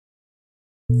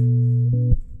Yeah.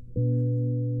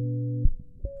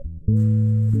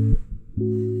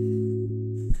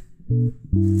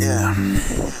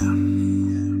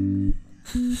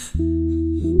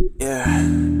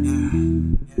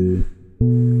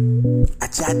 I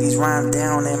jot these rhymes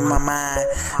down in my mind,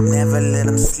 never let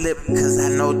them slip, cause I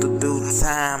know through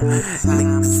time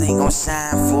niggas ain't gon'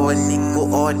 shine for a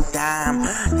nickel or a dime,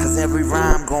 cause every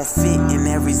rhyme gon' fit in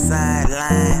every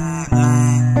sideline.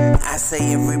 I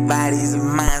say everybody's a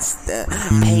monster,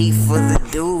 pay for the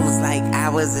dues like I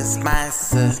was a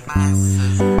sponsor.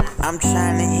 I'm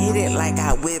trying to hit it like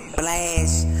I whip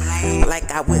blast,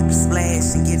 like I whip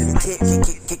splash and get them cash.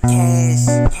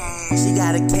 She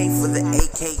got a K for the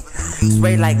AK,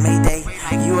 spray like Mayday,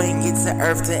 you ain't get to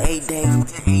Earth to A-Day.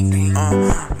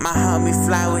 My homie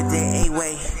fly with the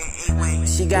A-Way,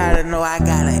 she gotta know I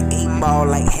got an 8-ball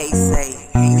like Hay say,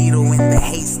 needle in the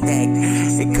haystack,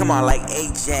 it come on like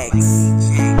Ajax.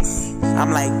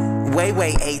 I'm like,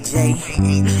 way AJ,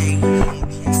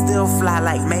 still fly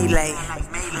like Melee.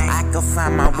 I can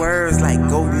find my words like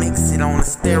go mix it on a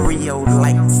stereo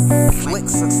like slick.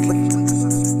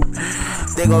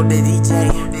 There go the DJ,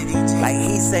 like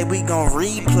he say we gon'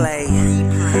 replay.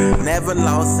 Never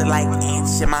lost it like Aunt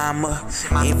Jemima.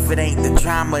 If it ain't the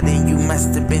drama, then you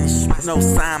must have been no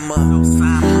Sama.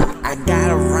 I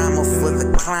got a rhymer for the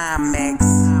climax.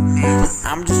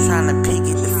 I'm just trying to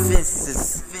picket the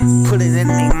fences, put it in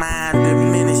their mind,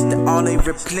 diminish the all they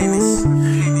replenish.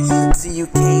 See you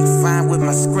can't find with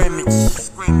my scrimmage.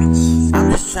 I'm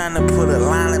just trying to put a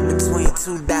line in between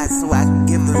two dots so I can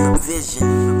give them a vision.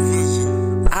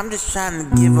 I'm just trying to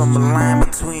give them a line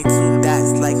between two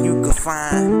dots like you can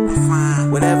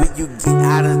find whatever you get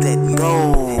out of that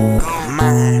gold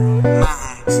mine.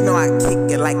 You know I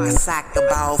kick it like a soccer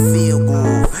ball field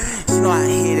goal. You know I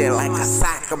hit it like a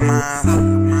soccer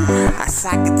mom. I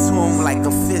sock it to him like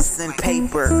a fist in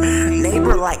paper.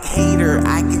 Neighbor like hater,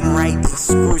 I can write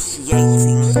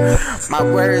excruciating. My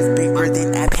words bigger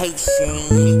than a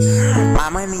patient. My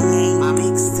money ain't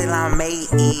big, still I made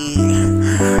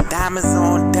it. Diamonds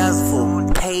on duffel,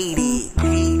 paid it.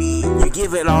 You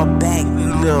give it all back,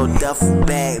 you little duffel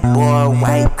bag. Boy,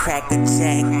 white cracker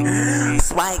jack,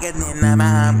 swagger than a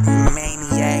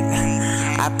maniac.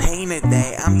 I painted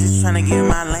that, I'm just trying to get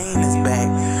my lameness back,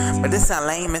 but this how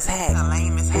lame as heck.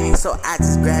 So I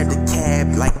just grabbed the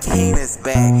cab like Kane is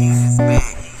back.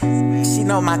 She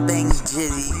know my thing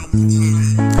jizzy,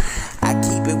 I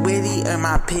keep it witty in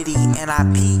my pity, and I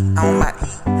pee on my.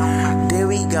 There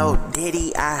we go,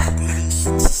 Diddy.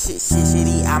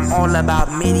 Shitty. I'm all about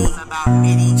MIDI.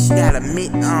 She got a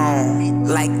mitt on,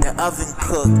 like the oven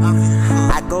cook.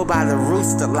 I go by the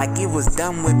rooster like it was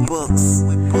done with books.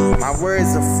 My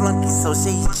words are flunky, so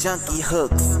she junkie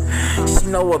hooks. She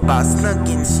know about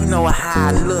snunking, she know how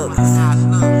I look.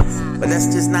 But that's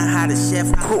just not how the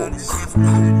chef cook.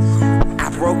 I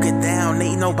broke it down,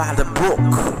 they know by the book.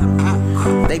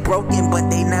 They broken,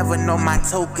 but they never know my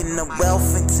token of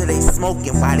wealth until they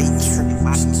smoking while they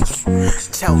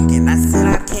choking. I said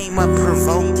I came up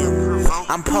provoking.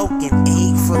 I'm poking,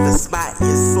 aim for the spot,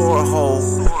 your sore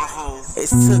hole.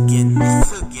 It's tookin'.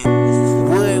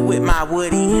 Wood with my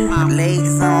woody,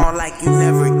 legs on like you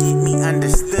never get me,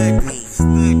 understood me.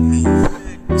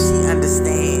 She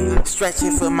understand,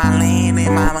 stretching for my land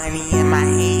and my money in my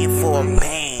hand for a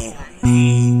band.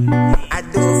 I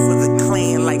do it for the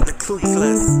clan like the Ku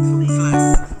Klux,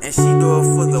 and she do it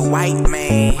for the white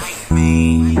man.